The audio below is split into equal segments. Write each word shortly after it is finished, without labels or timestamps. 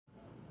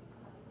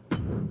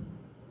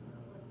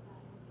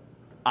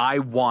I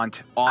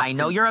want Austin. I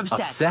know you're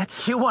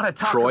upset. You want to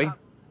talk Troy, about...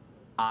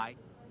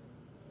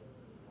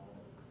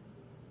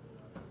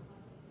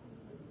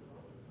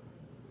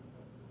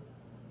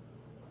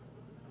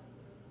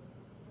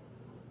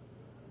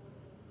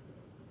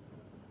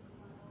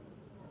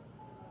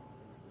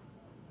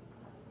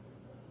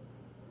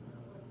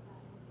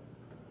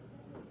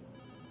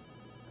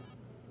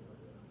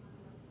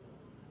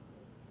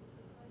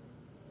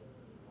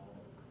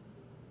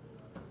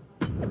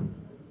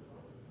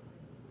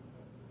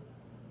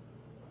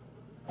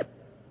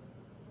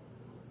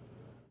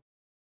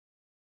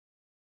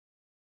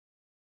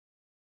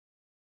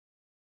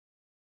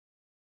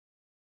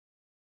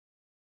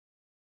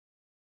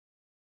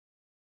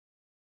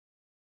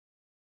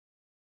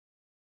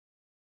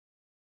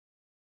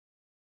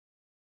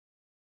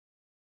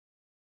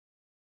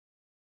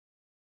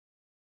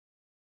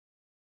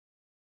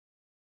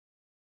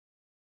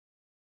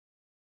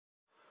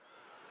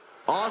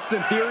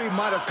 Austin Theory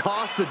might have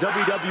cost the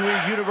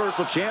WWE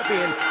Universal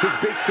Champion his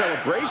big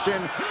celebration,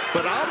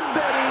 but I'm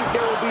betting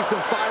there will be some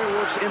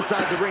fireworks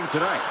inside the ring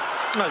tonight.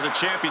 As a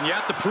champion, you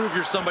have to prove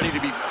you're somebody to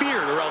be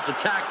feared, or else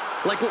attacks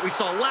like what we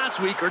saw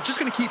last week are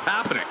just going to keep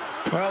happening.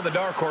 Well, the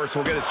Dark Horse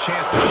will get his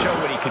chance to show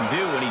what he can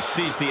do when he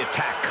sees the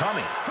attack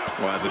coming.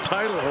 Well, as a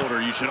title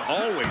holder, you should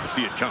always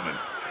see it coming.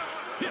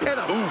 And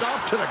a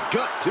stomp to the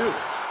gut, too.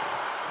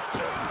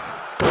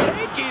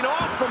 Taking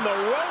off from the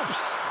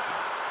ropes.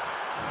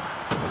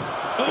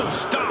 Oh,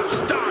 stop.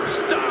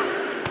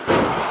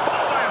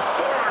 Followed by a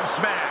forearm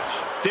smash.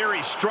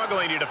 Theory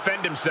struggling to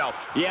defend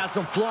himself. Yeah,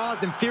 some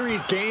flaws in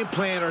Theory's game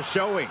plan are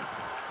showing.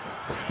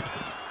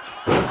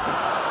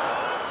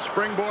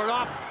 Springboard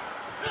off.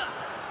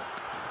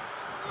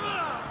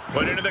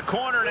 Put into the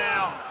corner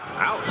now.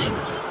 Ouch.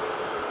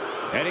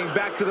 Heading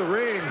back to the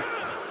ring.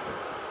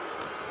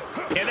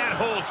 And that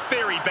holds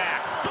Theory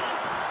back.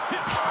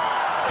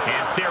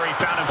 And Theory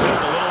found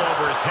himself a little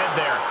over his head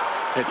there.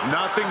 It's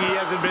nothing he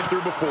hasn't been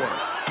through before.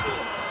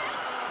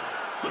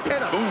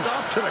 And a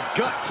stomp to the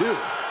gut, too.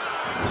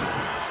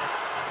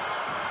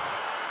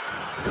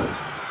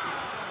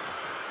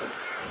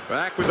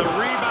 Back with a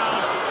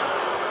rebound.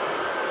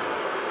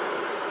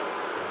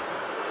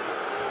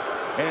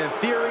 And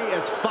Theory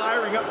is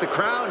firing up the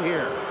crowd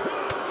here.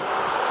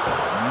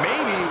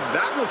 Maybe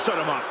that will shut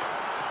him up.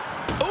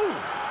 Ooh,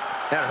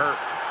 that hurt.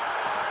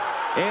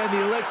 And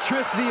the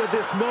electricity of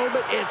this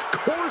moment is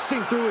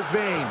coursing through his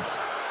veins.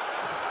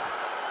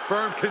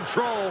 Firm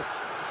control.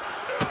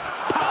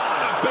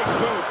 A big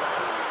boot.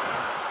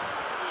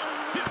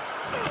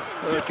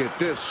 Look at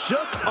this,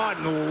 just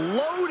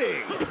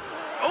unloading.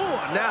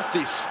 Oh, a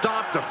nasty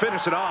stop to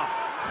finish it off.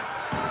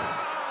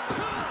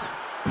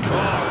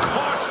 Oh,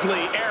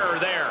 costly error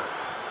there.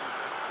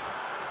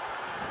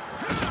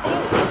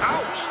 Oh,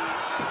 ouch.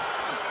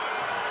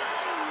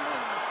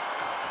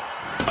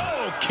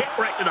 Oh, kick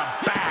right to the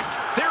back.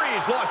 Theory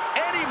has lost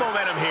any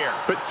momentum here.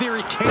 But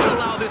Theory can't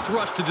allow this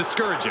rush to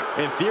discourage him.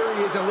 And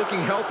Theory isn't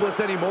looking helpless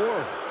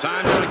anymore.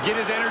 Time now to get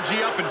his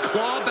energy up and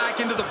claw back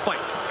into the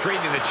fight.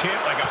 Treating the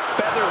champ like a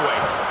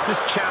featherweight. This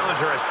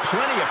challenger has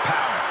plenty of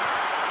power.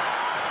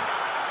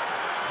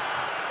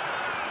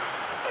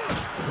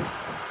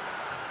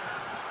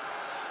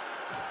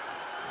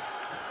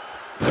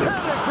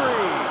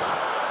 Pedigree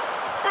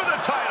For the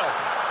title.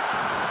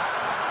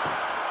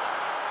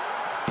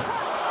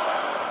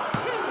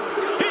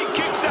 He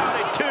kicks out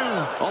at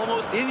 2.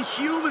 Almost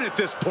inhuman at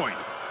this point.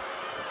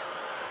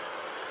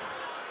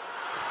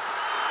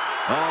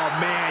 Oh,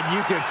 man,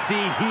 you can see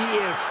he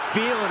is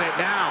feeling it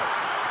now.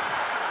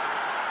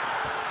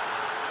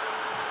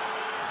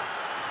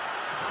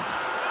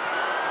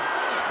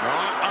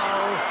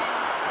 Uh-oh.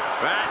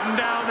 Batten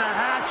down the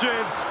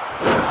hatches.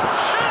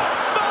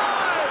 F5!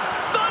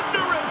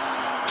 Thunderous!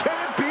 Can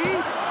it be?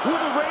 Will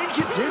the reign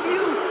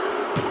continue?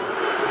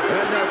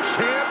 And the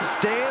champ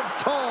stands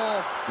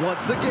tall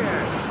once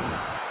again.